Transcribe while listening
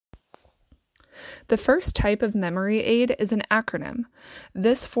The first type of memory aid is an acronym.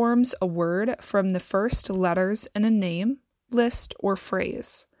 This forms a word from the first letters in a name, list, or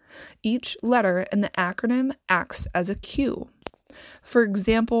phrase. Each letter in the acronym acts as a cue. For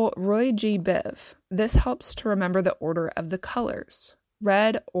example, Roy G. Biv. This helps to remember the order of the colors: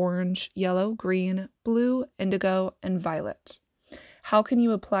 red, orange, yellow, green, blue, indigo, and violet. How can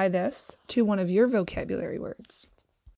you apply this to one of your vocabulary words?